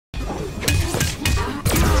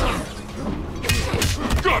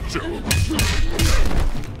Gotcha!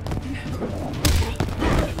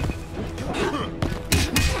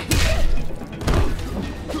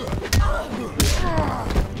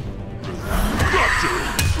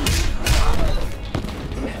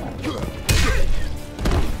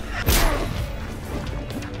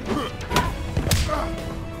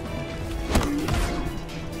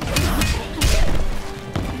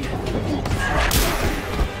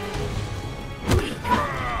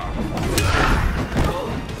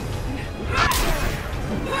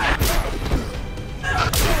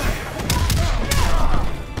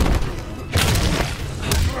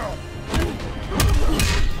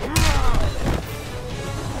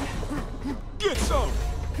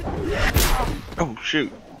 Oh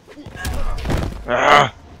shoot.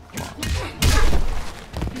 Ah.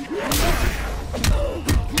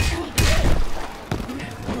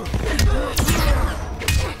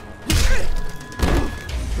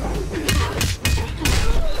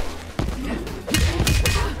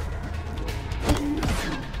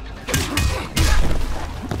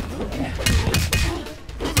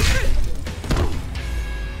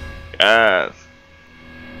 Yes.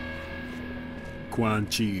 Quan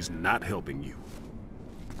Chi's not helping you.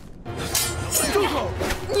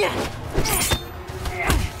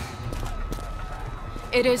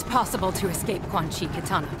 It is possible to escape Quan Chi,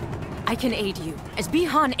 Katana. I can aid you, as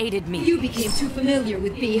Bihan aided me. You became too familiar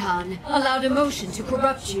with Bihan, allowed emotion to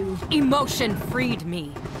corrupt you. Emotion freed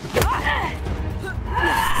me.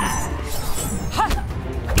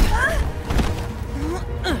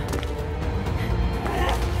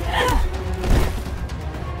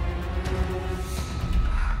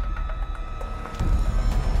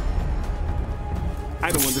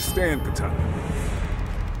 I don't understand, Katana.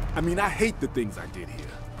 I mean, I hate the things I did here,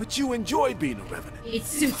 but you enjoy being a revenant. It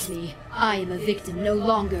suits me. I am a victim no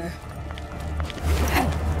longer.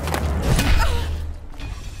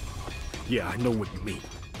 Yeah, I know what you mean,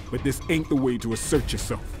 but this ain't the way to assert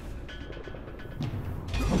yourself.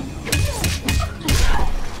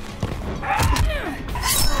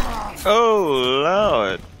 Oh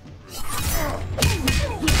Lord.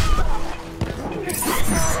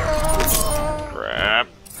 Crap.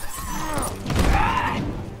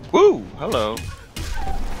 Woo! Hello.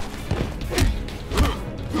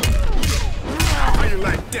 How you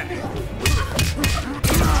like that?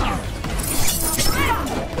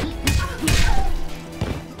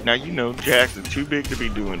 Now you know Jax is too big to be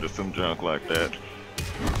doing to some junk like that.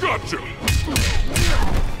 Gotcha!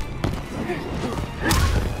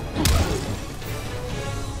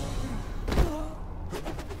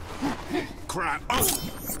 Crap! Oh!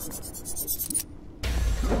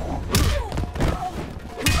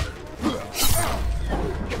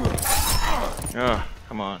 Oh,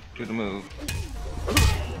 come on, do the move.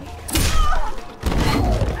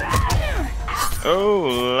 Oh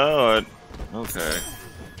Lord. Okay.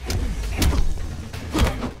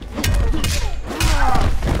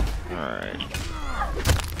 Alright.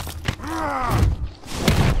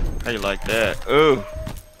 How you like that? Oh.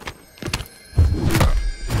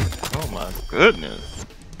 Oh my goodness.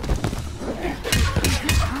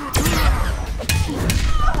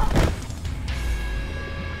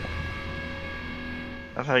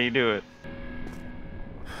 That's how you do it.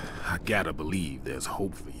 I gotta believe there's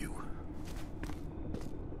hope for you.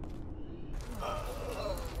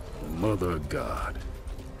 Mother of God.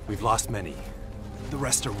 We've lost many. The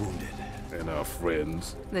rest are wounded. And our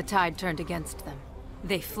friends. The tide turned against them.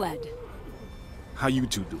 They fled. How you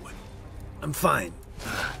two doing? I'm fine.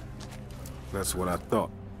 That's what I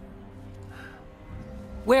thought.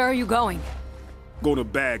 Where are you going? Gonna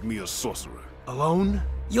bag me a sorcerer. Alone?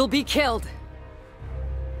 You'll be killed.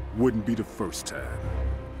 Wouldn't be the first time.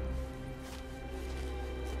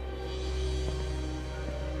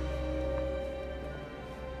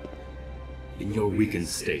 In your weakened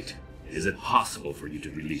state, is it possible for you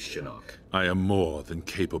to release Shinnok? I am more than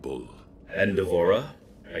capable. And Devora?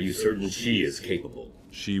 Are you certain she is capable?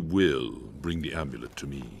 She will bring the amulet to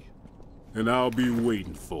me. And I'll be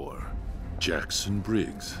waiting for her. Jackson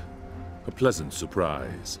Briggs. A pleasant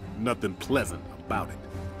surprise. Nothing pleasant about it.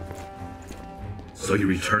 So you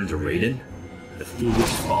return to Raiden? The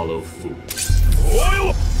foolish follow fools.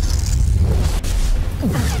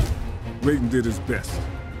 Raiden did his best.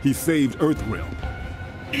 He saved Earthrealm.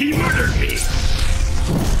 He murdered me!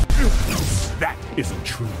 That isn't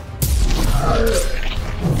true.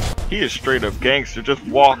 He is straight up gangster, just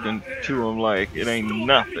walking to him like it ain't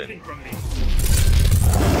nothing.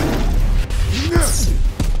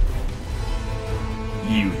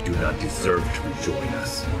 You do not deserve to rejoin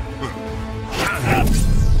us.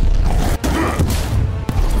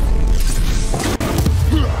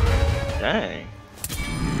 Dang.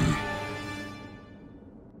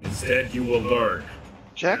 Instead, you will learn.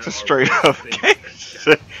 Jack's a straight up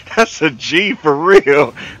gangster. That's a G for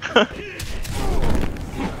real.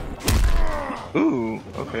 Ooh,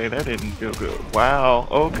 okay, that didn't feel good. Wow,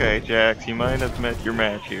 okay, Jax, you might have met your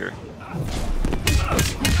match here.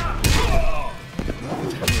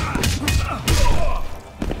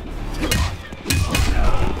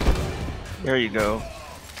 There you go.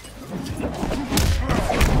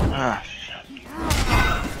 Ah, shit.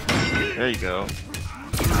 There you go.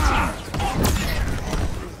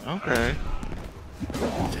 Okay.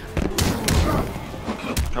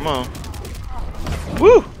 Come on.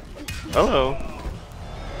 Woo! Hello.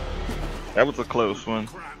 That was a close one.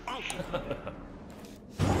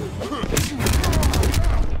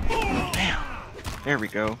 Damn. There we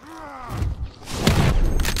go.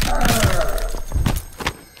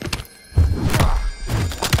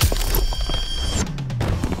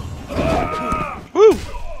 Woo!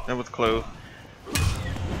 That was close.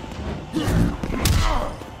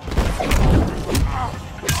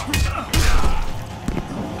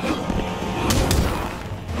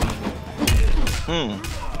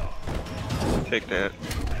 Take that.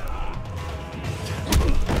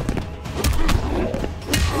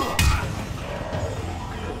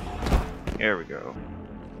 There we go.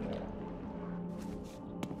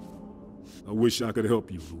 I wish I could help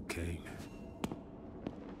you, Liu Kang.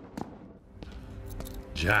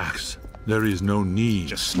 Jax, there is no need.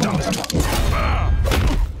 Just stop.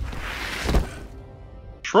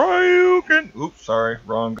 Tryuken! Oops, sorry,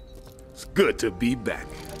 wrong. It's good to be back.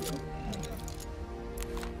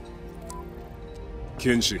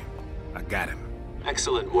 Kenshi, I got him.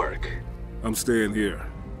 Excellent work. I'm staying here.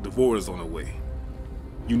 Devorah's on her way.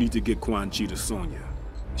 You need to get Quan Chi to Sonya.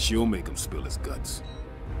 She'll make him spill his guts.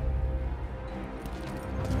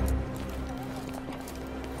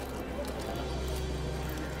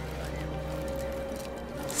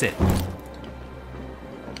 Sit.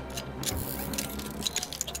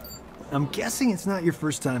 I'm guessing it's not your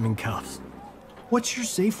first time in cuffs. What's your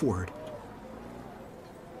safe word?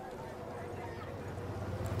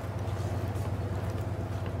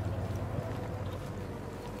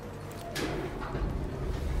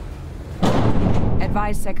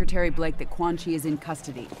 Advise Secretary Blake that Quan Chi is in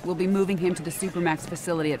custody. We'll be moving him to the Supermax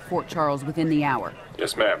facility at Fort Charles within the hour.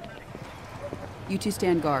 Yes, ma'am. You two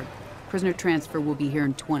stand guard. Prisoner transfer will be here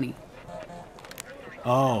in 20.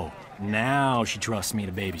 Oh, now she trusts me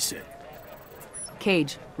to babysit.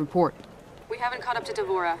 Cage, report. We haven't caught up to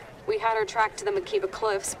Devorah. We had her tracked to the Makiba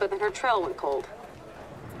Cliffs, but then her trail went cold.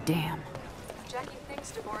 Damn. Jackie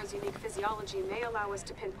thinks Devorah's unique physiology may allow us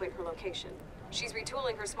to pinpoint her location. She's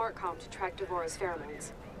retooling her smart comm to track Devorah's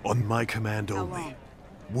pheromones. On my command How only. long?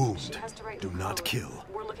 Wound. She has to write Do in not code. kill.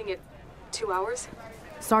 We're looking at 2 hours?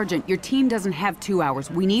 Sergeant, your team doesn't have 2 hours.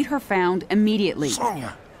 We need her found immediately.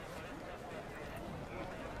 Sonya!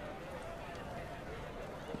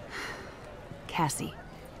 Cassie,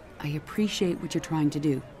 I appreciate what you're trying to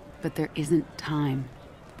do, but there isn't time.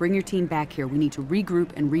 Bring your team back here. We need to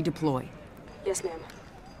regroup and redeploy. Yes, ma'am.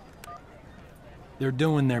 They're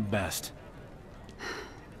doing their best.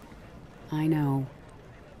 I know.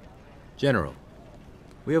 General,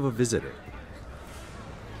 we have a visitor.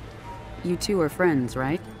 You two are friends,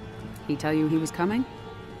 right? He tell you he was coming?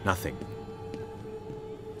 Nothing.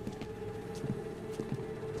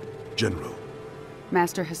 General,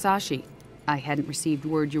 Master Hisashi, I hadn't received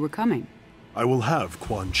word you were coming. I will have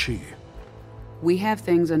Quan Chi. We have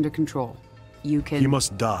things under control. You can... He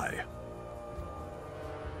must die.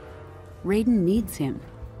 Raiden needs him.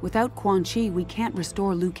 Without Quan Chi, we can't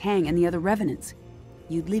restore Liu Kang and the other revenants.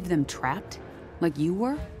 You'd leave them trapped? Like you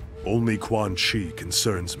were? Only Quan Chi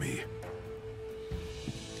concerns me.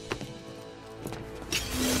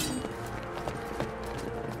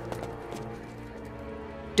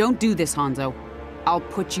 Don't do this, Hanzo. I'll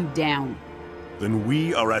put you down. Then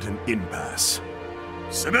we are at an impasse.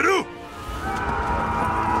 Semeru!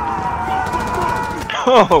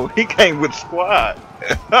 Oh, he came with squad.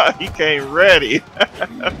 He came ready.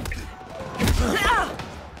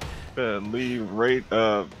 Leave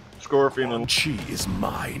Scorpion and Chi is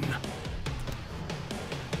mine.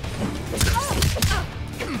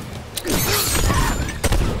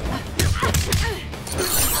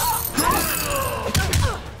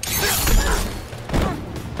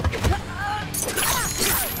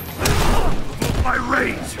 My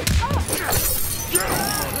rage!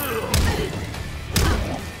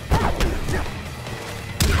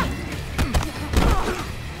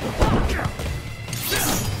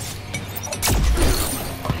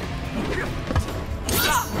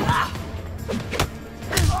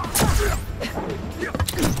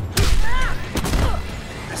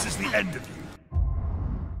 This is the end of you.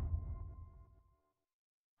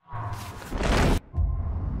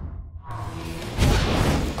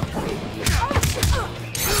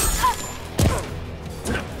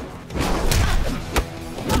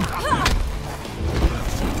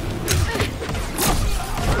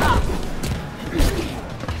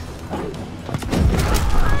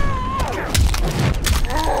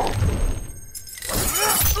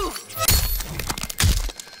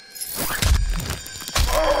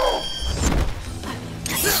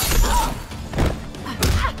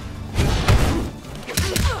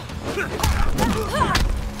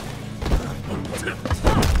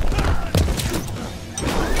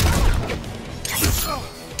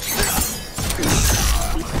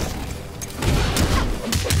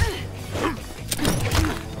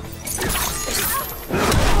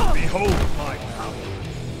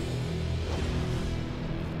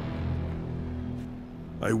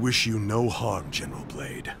 I wish you no harm, General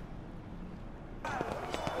Blade.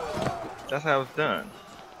 That's how it's done.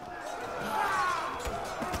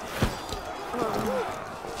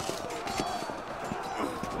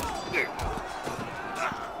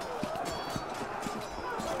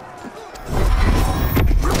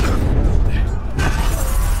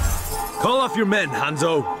 Call off your men,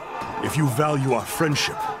 Hanzo. If you value our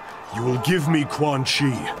friendship, you will give me Quan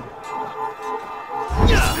Chi.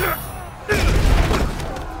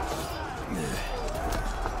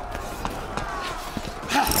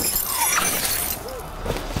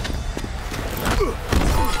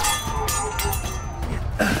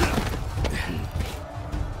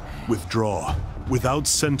 Withdraw. Without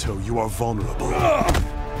Sento, you are vulnerable.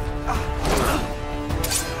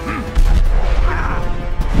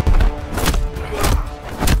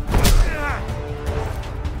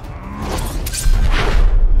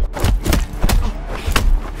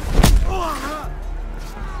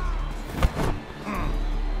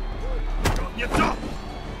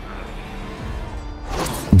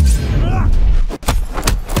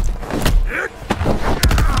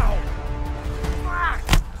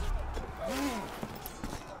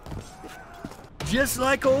 Just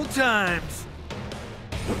like old times.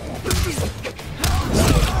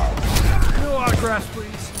 No autographs,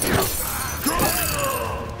 please.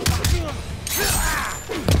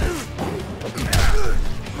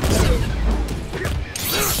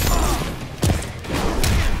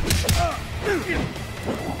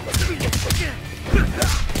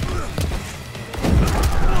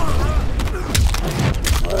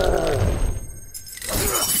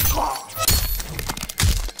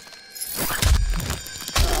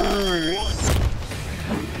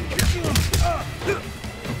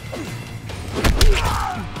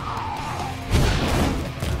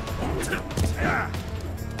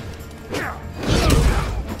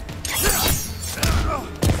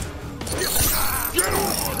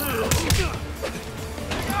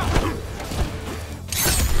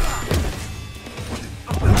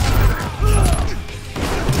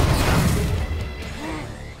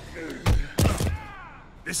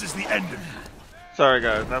 This is the end of you. Sorry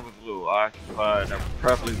guys, I was a little occupied. I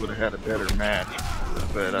probably would have had a better match,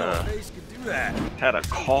 but had a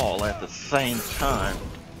call at the same time.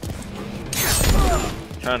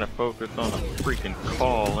 Trying to focus on a freaking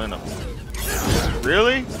call and a...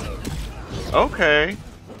 Really? Okay.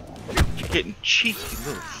 You're getting cheeky,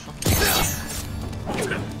 little son.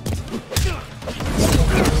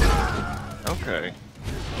 Okay.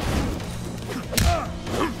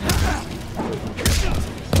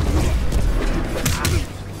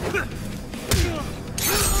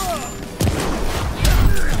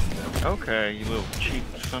 Okay, you little cheap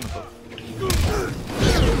son of a...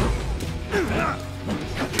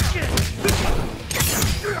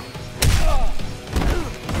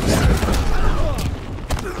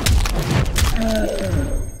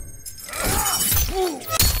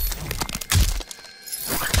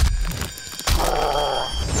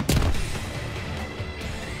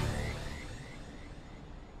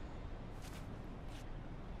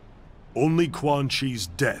 Only Quan Chi's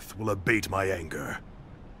death will abate my anger.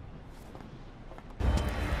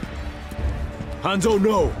 Hanzo,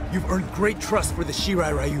 no! You've earned great trust for the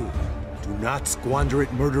Shirai Ryu. Do not squander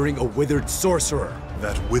it murdering a withered sorcerer.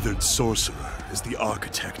 That withered sorcerer is the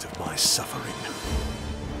architect of my suffering.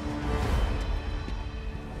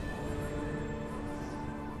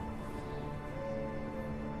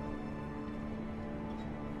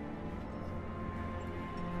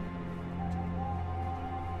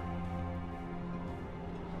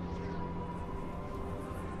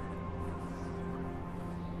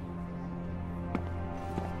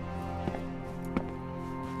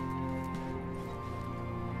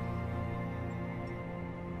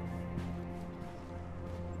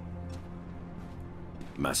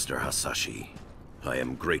 Master Hasashi, I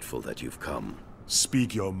am grateful that you've come.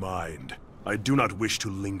 Speak your mind. I do not wish to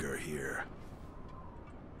linger here.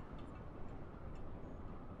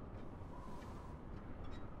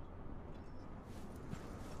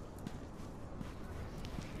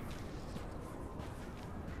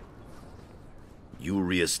 You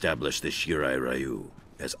re-establish the Shirai Ryu,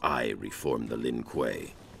 as I reform the Lin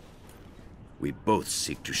Kuei. We both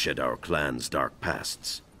seek to shed our clan's dark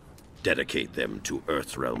pasts, dedicate them to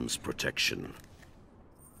Earthrealm's protection.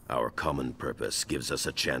 Our common purpose gives us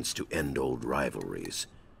a chance to end old rivalries,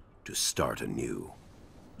 to start anew.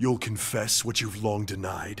 You'll confess what you've long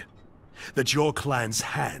denied? That your clan's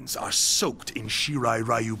hands are soaked in Shirai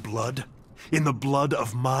Ryu blood? In the blood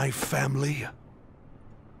of my family?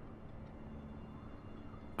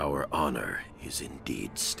 Our honor is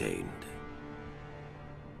indeed stained.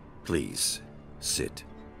 Please, sit.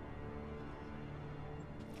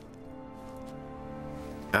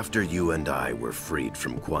 After you and I were freed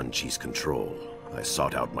from Quan Chi's control, I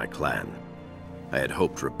sought out my clan. I had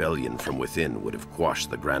hoped rebellion from within would have quashed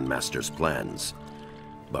the Grandmaster's plans.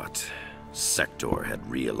 But Sector had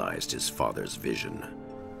realized his father's vision.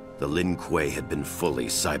 The Lin Kuei had been fully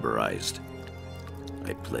cyberized.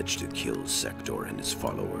 I pledged to kill Sector and his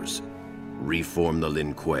followers, reform the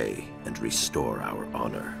Lin Kuei, and restore our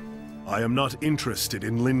honor. I am not interested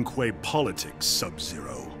in Lin Kuei politics,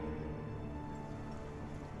 Sub-Zero.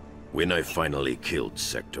 When I finally killed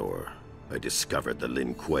Sector, I discovered the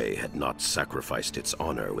Lin Kuei had not sacrificed its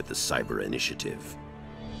honor with the Cyber Initiative.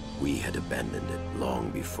 We had abandoned it long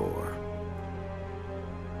before.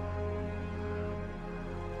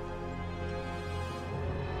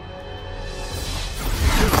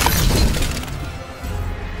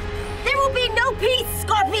 There will be no peace,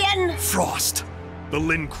 Scorpion! Frost! The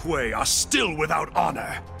Lin Kuei are still without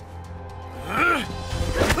honor!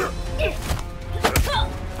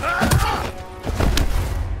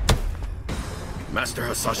 Master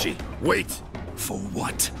Hasashi, wait! For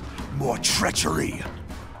what? More treachery?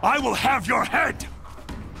 I will have your head!